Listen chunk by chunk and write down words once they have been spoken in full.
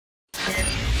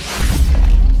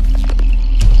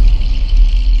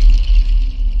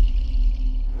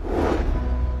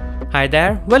Hi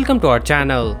there, welcome to our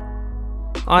channel.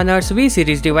 Honor's V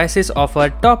series devices offer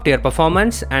top-tier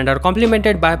performance and are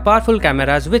complemented by powerful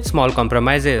cameras with small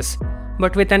compromises,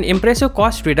 but with an impressive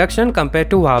cost reduction compared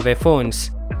to Huawei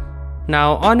phones.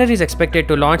 Now, Honor is expected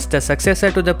to launch the successor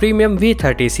to the premium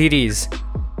V30 series.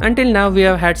 Until now, we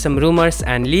have had some rumors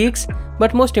and leaks,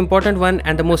 but most important one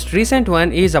and the most recent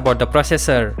one is about the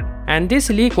processor. And this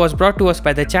leak was brought to us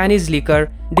by the Chinese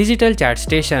leaker Digital Chat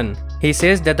Station. He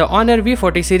says that the Honor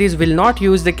V40 series will not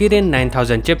use the Kirin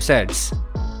 9000 chipsets.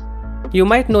 You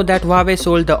might know that Huawei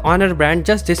sold the Honor brand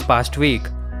just this past week.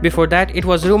 Before that, it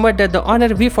was rumored that the Honor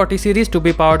V40 series to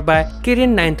be powered by Kirin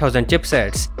 9000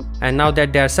 chipsets. And now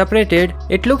that they are separated,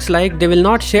 it looks like they will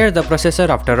not share the processor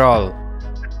after all.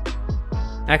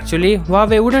 Actually,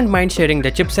 Huawei wouldn't mind sharing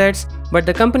the chipsets, but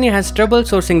the company has trouble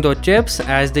sourcing those chips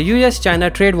as the US-China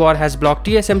trade war has blocked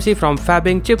TSMC from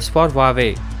fabbing chips for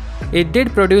Huawei. It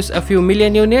did produce a few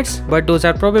million units, but those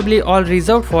are probably all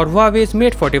reserved for Huawei's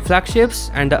Mate 40 flagships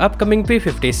and the upcoming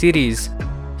P50 series.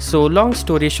 So long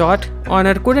story short,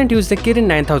 Honor couldn't use the Kirin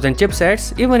 9000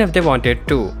 chipsets even if they wanted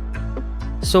to.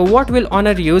 So what will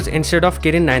Honor use instead of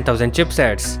Kirin 9000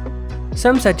 chipsets?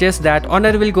 Some suggest that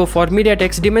Honor will go for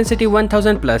MediaTek's Dimensity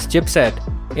 1000 Plus chipset.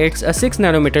 It's a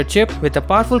 6nm chip with a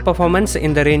powerful performance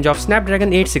in the range of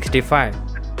Snapdragon 865.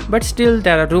 But still,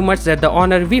 there are rumors that the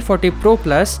Honor V40 Pro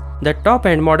Plus, the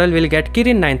top-end model, will get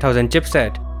Kirin 9000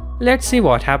 chipset. Let's see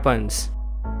what happens.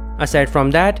 Aside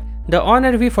from that, the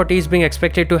Honor V40 is being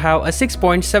expected to have a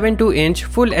 6.72-inch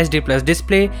Full HD Plus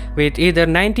display with either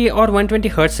 90 or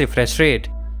 120Hz refresh rate.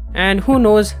 And who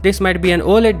knows, this might be an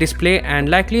OLED display and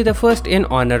likely the first in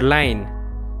Honor line.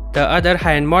 The other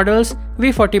high-end models,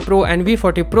 V40 Pro and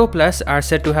V40 Pro Plus, are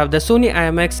said to have the Sony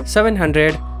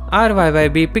IMX700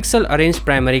 RYYB pixel arranged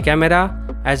primary camera,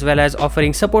 as well as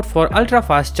offering support for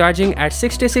ultra-fast charging at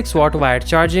 66W wired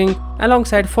charging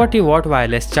alongside 40W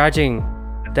wireless charging.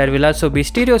 There will also be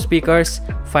stereo speakers,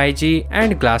 5G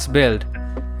and glass build.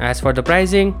 As for the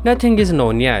pricing, nothing is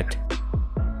known yet.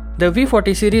 The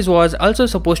V40 series was also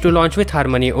supposed to launch with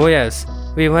Harmony OS.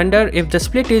 We wonder if the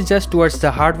split is just towards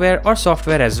the hardware or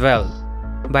software as well.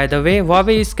 By the way,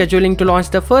 Huawei is scheduling to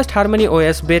launch the first Harmony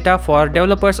OS beta for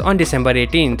developers on December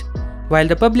 18th, while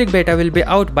the public beta will be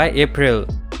out by April.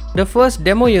 The first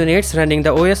demo units running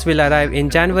the OS will arrive in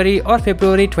January or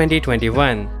February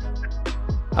 2021.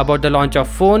 About the launch of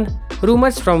phone,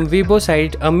 rumors from Weibo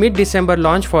cite a mid-December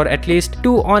launch for at least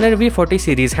 2 Honor V40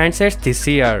 series handsets this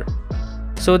year.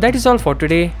 So that is all for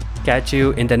today. Catch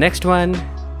you in the next one.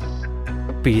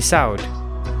 Peace out.